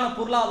 அதற்குண்டான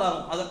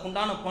பொருளாதாரம்,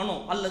 அதற்குண்டான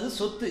பணம் அல்லது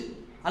சொத்து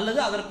அல்லது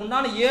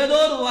அதற்குண்டான ஏதோ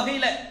ஒரு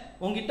வகையில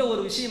உங்ககிட்ட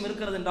ஒரு விஷயம்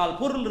இருக்கிறது என்றால்,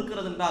 பொருள்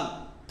இருக்கிறது என்றால்,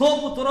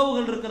 தோப்பு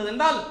துறவுகள் இருக்கிறது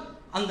என்றால்,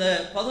 அந்த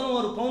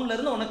 11 பவுன்ல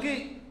இருந்து உனக்கு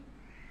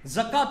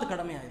ஜக்காத்து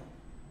கடமையாயிரும்.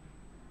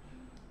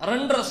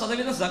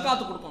 2.5%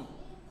 ஜக்காத்து கொடுக்கணும்.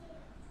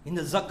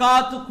 இந்த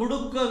ஜக்காத்து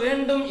கொடுக்க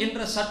வேண்டும்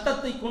என்ற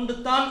சட்டத்தை கொண்டு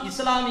தான்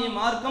இஸ்லாமிய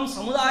மார்க்கம்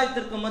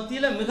சமுதாயத்திற்கு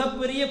மத்தியில்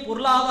மிகப்பெரிய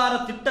பொருளாதார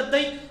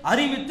திட்டத்தை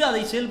அறிவித்து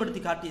அதை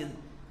செயல்படுத்தி காட்டியது.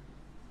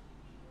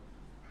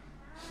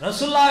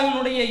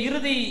 ரசூலுல்லாஹினுடைய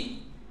இறுதி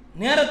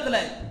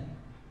நேரத்தில்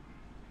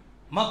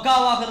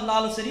மக்காவாக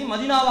இருந்தாலும் சரி,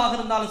 மதீனாவாக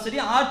இருந்தாலும் சரி,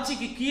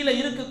 ஆட்சிக்கு கீழே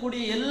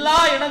இருக்கக்கூடிய எல்லா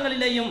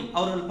இடங்களிலேயும்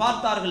அவர்கள்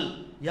பார்த்தார்கள்,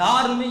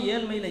 யாருமே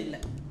ஏழ்மையில இல்லை,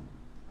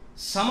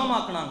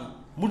 சமமாக்குனாங்க.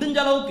 முடிஞ்ச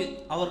அளவுக்கு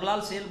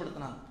அவர்களால்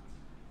செயல்படுத்தினாங்க.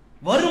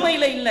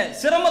 வறுமையில இல்ல,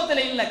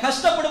 சிரமத்தில் இல்ல,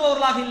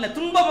 கஷ்டப்படுபவர்களாக இல்ல,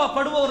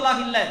 துன்பப்படுபவர்களாக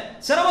இல்ல,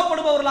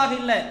 சிரமப்படுபவர்களாக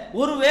இல்ல,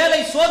 ஒரு வேளை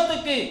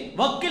சோத்துக்கு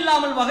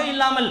வக்கில்லாமல் வகை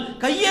இல்லாமல்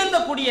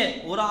கையேந்தக்கூடிய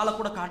ஒரு ஆளை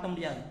கூட காட்ட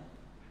முடியாது.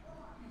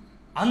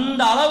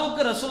 அந்த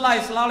அளவுக்கு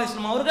ரசூலுல்லாஹி ஸல்லல்லாஹு அலைஹி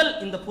வஸல்லம் அவர்கள்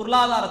இந்த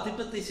பொருளாதார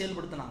திட்டத்தை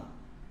செயல்படுத்தினாங்க.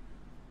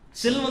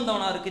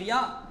 செல்வந்தவனா இருக்கிறியா,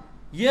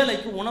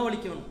 ஏழைக்கு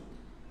உணவளிக்கணும்,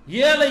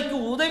 ஏழைக்கு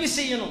உதவி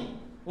செய்யணும்,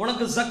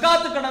 உனக்கு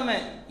ஜக்காத்து கடமை,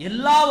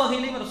 எல்லா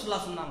வகையிலையும்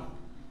ரசூலுல்லாஹ் சொன்னாங்க.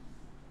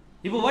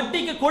 இப்போ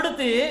வட்டிக்கு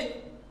கொடுத்து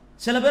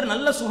சில பேர்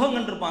நல்ல சுகம்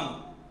கண்டிருப்பாங்க.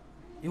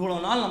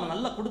 இவ்வளவு நாள் நம்ம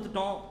நல்லா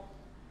கொடுத்துட்டோம்,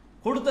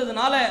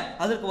 கொடுத்ததுனால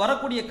அதற்கு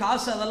வரக்கூடிய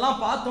காசு அதெல்லாம்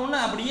பார்த்தோன்னே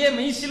அப்படியே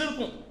மெய்சில்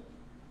இருக்கும்.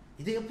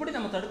 இதை எப்படி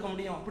நம்ம தடுக்க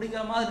முடியும்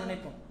அப்படிங்கிற மாதிரி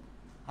நினைப்போம்.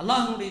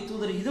 அல்லாஹ்வுடைய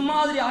தூதர் இது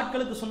மாதிரி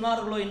ஆட்களுக்கு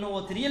சொன்னார்களோ என்னவோ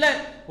தெரியல.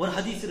 ஒரு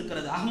ஹதீஸ்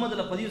இருக்கிறது,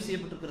 அஹ்மதுல பதிவு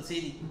செய்யப்பட்டிருக்கிற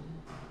செய்தி.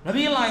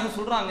 நபிகள் நாயகம்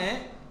சொல்றாங்க,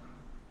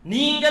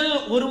 நீங்கள்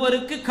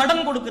ஒருவருக்கு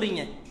கடன்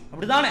கொடுக்குறீங்க,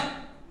 அப்படிதானே?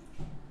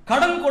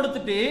 கடன்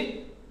கொடுத்துட்டு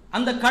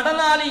அந்த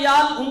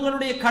கடனாளியால்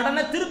உங்களுடைய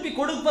கடனை திருப்பி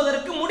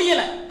கொடுப்பதற்கு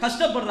முடியல,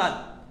 கஷ்டப்படுறார்.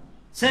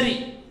 சரி,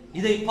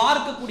 இதை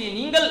பார்க்கக்கூடிய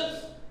நீங்கள்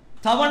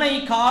தவணை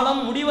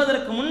காலம்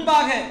முடிவதற்கு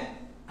முன்பாக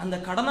அந்த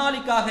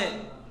கடனாளிக்காக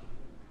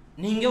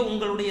நீங்க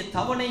உங்களுடைய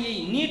தவணையை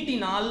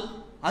நீட்டினால்,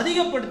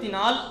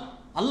 அதிகப்படுத்தினால்,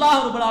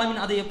 அல்லாஹ் ரப்பல்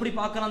ஆலமீன் அதை எப்படி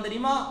பார்க்கறான்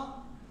தெரியுமா?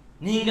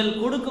 நீங்கள்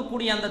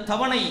கொடுக்கக்கூடிய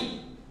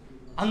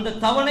அந்த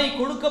தவணை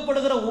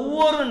கொடுக்கப்படுகிற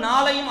ஒவ்வொரு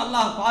நாளையும்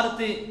அல்லாஹ்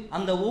பார்த்து,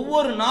 அந்த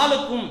ஒவ்வொரு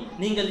நாளுக்கும்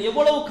நீங்கள்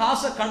எவ்வளவு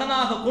காசை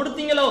கடனாக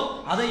கொடுத்தீங்களோ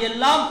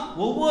அதையெல்லாம்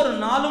ஒவ்வொரு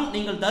நாளும்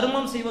நீங்கள்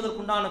தர்மம்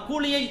செய்வதற்குண்டான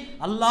கூலியை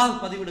அல்லாஹ்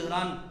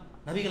பதிவிடுகிறான்.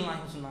 நபிகள்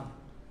நாயகம் சொன்னாங்க.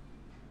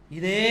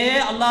 இதே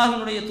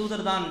அல்லாஹ்வினுடைய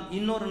தூதர் தான்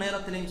இன்னொரு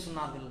நேரத்திலேயும்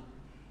சொன்னார்கள்,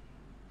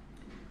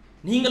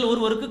 நீங்கள்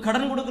ஒருவருக்கு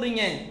கடன்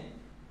கொடுக்குறீங்க,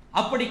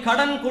 அப்படி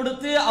கடன்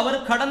கொடுத்து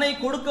அவர் கடனை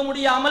கொடுக்க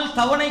முடியாமல்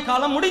தவணை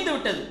காலம் முடிந்து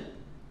விட்டது.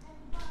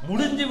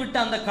 முடிஞ்சு விட்ட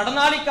அந்த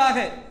கடனாளிக்காக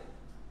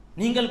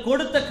நீங்கள்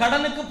கொடுத்த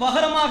கடனுக்கு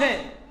பகரமாக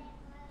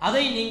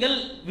அதை நீங்கள்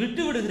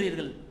விட்டு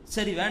விடுகிறீர்கள்.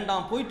 சரி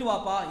வேண்டாம், போயிட்டு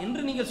வாப்பா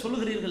என்று நீங்கள்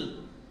சொல்லுகிறீர்கள்.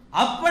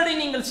 அப்படி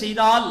நீங்கள்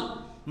செய்தால்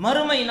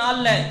மறுமை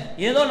நாள்ல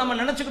ஏதோ நம்ம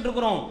நினைச்சுக்கிட்டு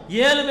இருக்கிறோம்,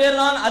 7 பேர்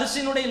தான்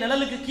அரிசியினுடைய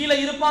நிழலுக்கு கீழே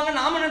இருப்பாங்க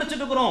நாம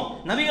நினைச்சிட்டு இருக்கிறோம்.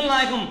 நபிகள்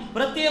நாயகம்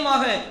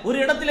பிரத்யேகமாக ஒரு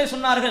இடத்திலே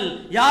சொன்னார்கள்,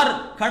 யார்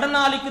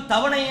கடனாளிக்கு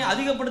தவணையை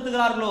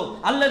அதிகப்படுத்துகிறார்களோ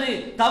அல்லது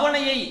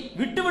தவணையை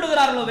விட்டு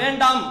விடுகிறார்களோ,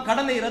 வேண்டாம்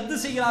கடனை ரத்து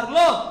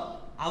செய்கிறார்களோ,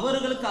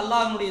 அவர்களுக்கு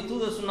அல்லாஹ்வுடைய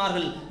தூதர்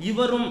சொன்னார்கள்,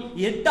 இவரும்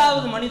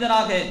 8வது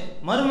மனிதராக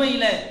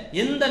மறுமையில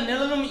எந்த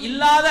நிழலும்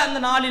இல்லாத அந்த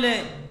நாளிலே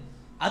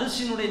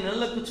அரிசியினுடைய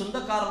நிழலுக்கு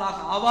சொந்தக்காரராக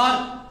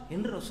ஆவார்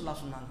என்று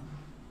ரசூலுல்லாஹ் சொன்னாங்க.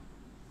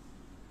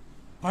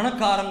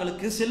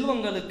 பணக்காரங்களுக்கு,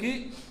 செல்வங்களுக்கு,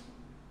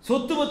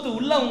 சொத்து பத்து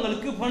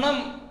உள்ளவங்களுக்கு,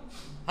 பணம்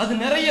அது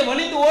நிறைய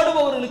வழிந்து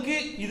ஓடுபவர்களுக்கு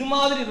இது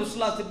மாதிரி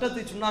ரசூலுல்லாஹ்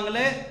திட்டத்தை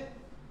சொன்னாங்களே,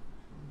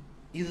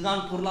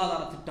 இதுதான்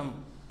பொருளாதார திட்டம்.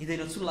 இதை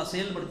ரசூலுல்லாஹ்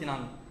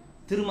செயல்படுத்தினாங்க.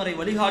 திருமறை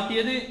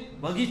வழிகாட்டியது,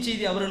 வகி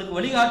செய்தி அவர்களுக்கு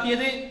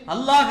வழிகாட்டியது,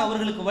 அல்லாஹ்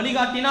அவர்களுக்கு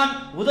வழிகாட்டினான்,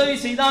 உதவி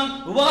செய்தான்,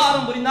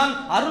 உபகாரம் புரிந்தான்,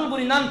 அருள்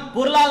புரிந்தான்,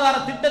 பொருளாதார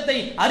திட்டத்தை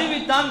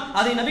அறிவித்தான்.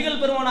 அதை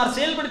நபிகள் பெருமானார்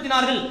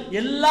செயல்படுத்தினார்கள்.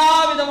 எல்லா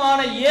விதமான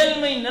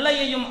ஏழ்மை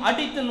நிலையையும்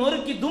அடித்து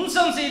நொறுக்கி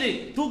தும்சம் செய்து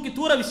தூக்கி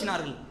தூர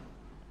வீசினார்கள்.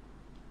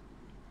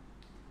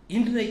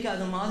 இன்றைக்கு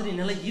அது மாதிரி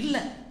நிலை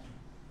இல்லை.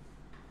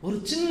 ஒரு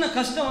சின்ன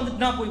கஷ்டம்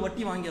வந்துட்டுனா போய்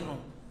வட்டி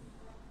வாங்கிடுறோம்,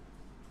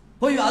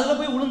 போய் அதுல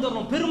போய்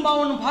விழுந்துடுறோம்,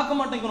 பெரும்பாவனும்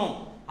பார்க்க மாட்டேங்கிறோம்.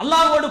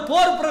 அல்லாஹ்வோடு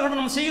போர்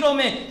பிரகடனம்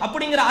செய்கிறோமே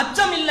அப்படிங்கிற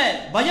அச்சம் இல்லை,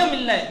 பயம்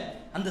இல்லை,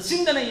 அந்த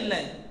சிந்தனை இல்லை.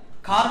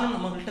 காரணம்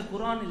நம்மகிட்ட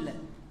குர்ஆன் இல்லை,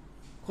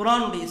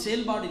 குர்ஆனுடைய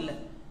செயல்பாடு இல்லை.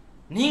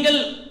 நீங்கள்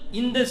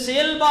இந்த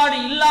செயல்பாடு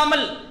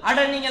இல்லாமல்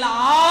நீங்கள்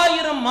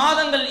 1000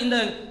 மாதங்கள், இந்த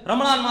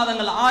ரமலான்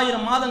மாதங்கள்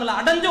 1000 மாதங்களை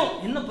அடைஞ்சும்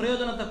என்ன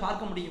பிரயோஜனத்தை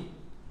பார்க்க முடியும்?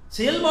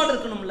 செயல்பாடு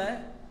இருக்கணும்ல,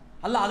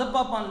 அல்லாஹ் அதை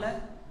பார்ப்பான்ல.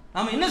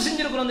 நாம என்ன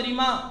செஞ்சிருக்கிறோம்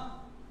தெரியுமா?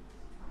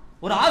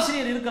 ஒரு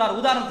ஆசிரியர் இருக்கிறார்,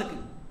 உதாரணத்துக்கு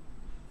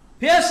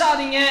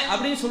பேசாதீங்க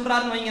அப்படின்னு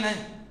சொல்றாருன்னு வைங்கனே,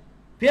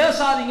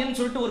 பேசாதீங்கன்னு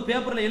சொல்லிட்டு ஒரு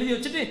பேப்பர்ல எழுதி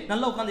வச்சுட்டு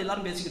நல்லா உட்கார்ந்து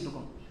எல்லாரும் பேசிக்கிட்டு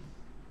இருக்கோம்.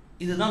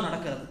 இதுதான்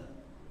நடக்கிறது.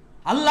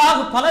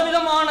 அல்லாஹ்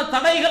பலவிதமான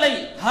தடைகளை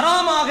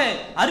ஹராமாக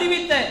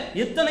அறிவித்த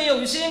எத்தனையோ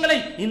விஷயங்களை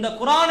இந்த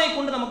குர்ஆனை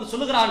கொண்டு நமக்கு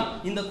சொல்லுகிறான்.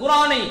 இந்த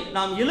குர்ஆனை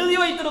நாம் எழுதி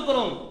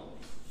வைத்திருக்கிறோம்.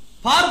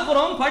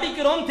 பார்க்கிறோம்,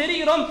 படிக்கிறோம்,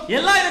 தெரிகிறோம்,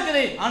 எல்லாம்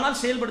இருக்குது, ஆனால்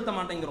செயல்படுத்த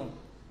மாட்டேங்கிறோம்.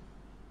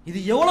 இது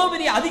எவ்வளவு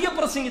பெரிய அதிக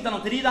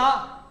பிரசங்கித்தனம் தெரியுதா?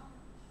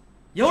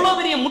 எவ்வளவு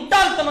பெரிய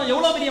முட்டாள்தனம்,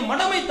 எவ்வளவு பெரிய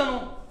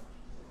மடமைத்தனம்.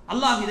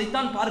 அல்லாஹ்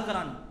இதைத்தான்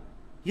பார்க்கிறான்.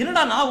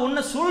 என்னடா நான்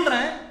உன்னை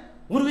சொல்றேன்,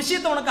 ஒரு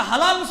விஷயத்தை உனக்கு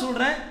ஹலால்னு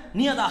சொல்றேன்,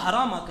 நீ அதை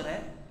ஹராம் ஆக்குற.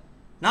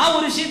 நான்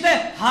ஒரு விஷயத்தை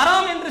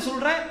ஹராம் என்று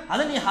சொல்றேன்,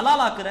 அதை நீ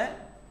ஹலால் ஆக்குற.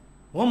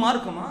 ஓ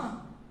மார்க்கமா?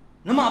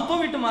 நம்ம அப்பா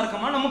வீட்டு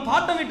மார்க்கமா? நம்ம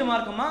பாட்டம் வீட்டு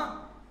மார்க்கமா?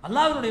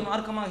 அல்லாஹ்வுடைய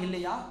மார்க்கமாக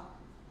இல்லையா?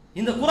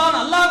 இந்த குர்ஆன்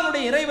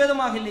அல்லாஹ்வுடைய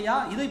இறைவேதமாக இல்லையா?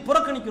 இதை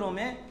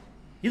புறக்கணிக்கிறோமே,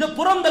 இதை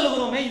புறம்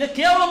தள்ளுகிறோமே, இதை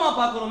கேவலமா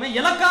பார்க்கிறோமே,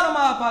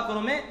 இலக்காரமாக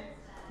பார்க்கிறோமே,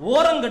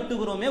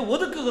 ஓரங்கட்டுகிறோமே,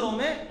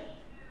 ஒதுக்குகிறோமே.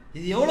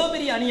 இது எவ்வளவு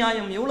பெரிய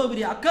அநியாயம், எவ்வளவு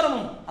பெரிய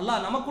அக்கிரமம்.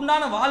 அல்லாஹ்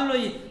நமக்குண்டான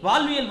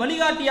வாழ்வியல்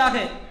வழிகாட்டியாக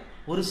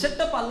ஒரு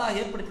செட்டப் அல்லாஹ்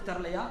ஏற்படுத்தி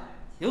தரலையா?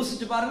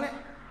 யோசிச்சு பாருங்க.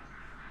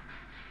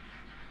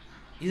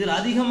 இதில்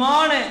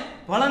அதிகமான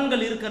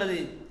பலன்கள் இருக்கிறது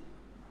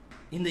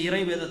இந்த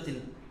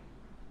இறைவேதத்தில்.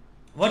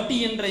 வட்டி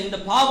என்ற இந்த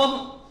பாவம்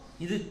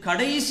இது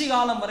கடைசி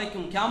காலம்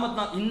வரைக்கும், கியாமத்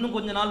நாள் இன்னும்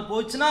கொஞ்ச நாள்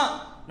போச்சுன்னா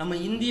நம்ம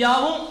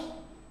இந்தியாவும்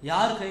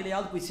யார்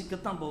கையிலையாவது போய்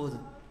சிக்கத்தான் போகுது.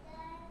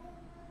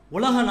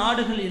 உலக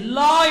நாடுகள்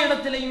எல்லா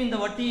இடத்திலையும் இந்த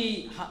வட்டியை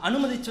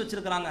அனுமதிச்சு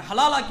வச்சிருக்கிறாங்க,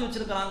 ஹலாலாக்கி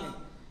வச்சிருக்கிறாங்க.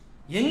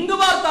 எங்கு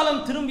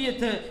பார்த்தாலும் திரும்பிய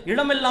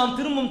இடமெல்லாம்,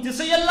 திரும்பும்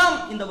திசையெல்லாம்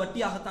இந்த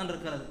வட்டியாகத்தான்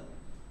இருக்கிறது.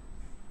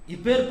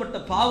 இப்பேற்பட்ட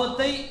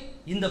பாவத்தை,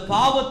 இந்த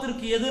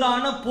பாவத்திற்கு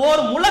எதிரான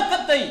போர்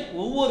முழக்கத்தை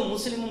ஒவ்வொரு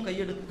முஸ்லிமும்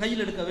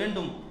கையில் எடுக்க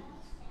வேண்டும்.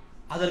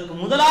 அதற்கு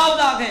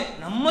முதலாவதாக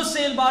நம்ம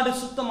செயல்பாடு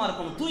சுத்தமா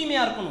இருக்கணும்,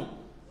 தூய்மையா இருக்கணும்.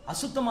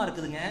 அசுத்தமா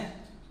இருக்குதுங்க,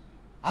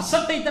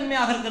 அசட்டை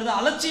தன்மையாக இருக்கிறது,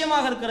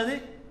 அலட்சியமாக இருக்கிறது.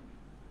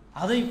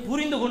 அதை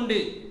புரிந்து கொண்டு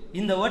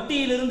இந்த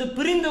வட்டியிலிருந்து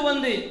பிரிந்து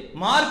வந்து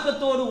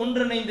மார்க்கத்தோடு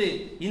ஒன்றிணைந்து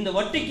இந்த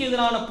வட்டிக்கு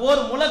எதிரான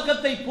போர்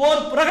முழக்கத்தை,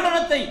 போர்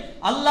பிரகடனத்தை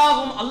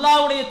அல்லாஹ்வும்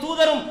அல்லாஹ்வுடைய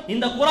தூதரும்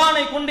இந்த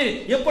குர்ஆனை கொண்டு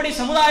எப்படி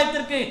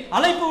சமுதாயத்திற்கு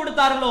அழைப்பு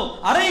விடுத்தார்களோ,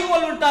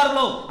 அறைகோல்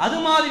விட்டார்களோ, அது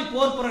மாதிரி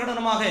போர்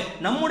பிரகடனமாக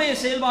நம்முடைய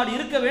செயல்பாடு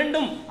இருக்க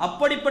வேண்டும்.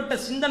 அப்படிப்பட்ட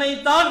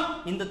சிந்தனைத்தான்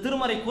இந்த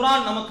திருமறை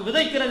குர்ஆன் நமக்கு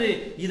விதைக்கிறது.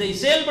 இதை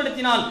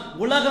செயல்படுத்தினால்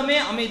உலகமே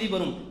அமைதி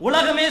பெறும்,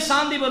 உலகமே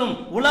சாந்தி பெறும்,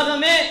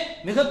 உலகமே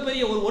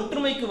மிகப்பெரிய ஒரு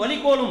ஒற்றுமைக்கு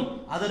வழிகோலும்.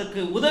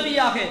 அதற்கு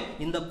உதவியாக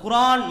இந்த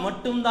குர்ஆன்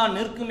மட்டும்தான்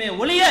நிற்குமே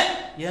ஒழிய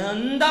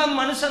எந்த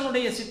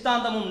மனுஷனுடைய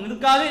சித்தாந்தமும்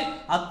நிற்காது.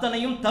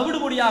 அத்தனையும்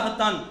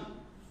தவிடுபொடியாகத்தான்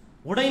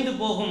உடைந்து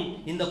போகும்.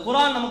 இந்த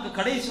குர்ஆன் நமக்கு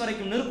கடைசி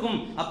வரைக்கும் நிற்கும்.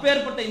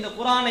 அப்பேற்பட்ட இந்த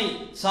குர்ஆனை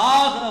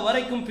சாகிற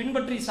வரைக்கும்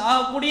பின்பற்றி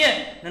சாகக்கூடிய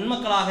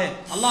நன்மக்களாக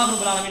அல்லாஹ்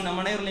ரப்பல் ஆலமீன்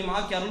நம் அனைவரையும்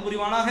ஆக்கி அருள்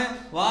புரிவானாக.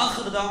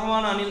 வாஹிரு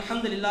தஅவானா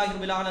அல்ஹம்துலில்லாஹி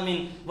ரப்பில்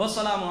ஆலமீன்.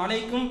 வஸ்ஸலாமு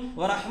அலைக்கும்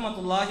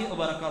வரஹ்மத்துல்லாஹி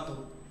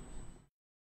வபரகாத்துஹு.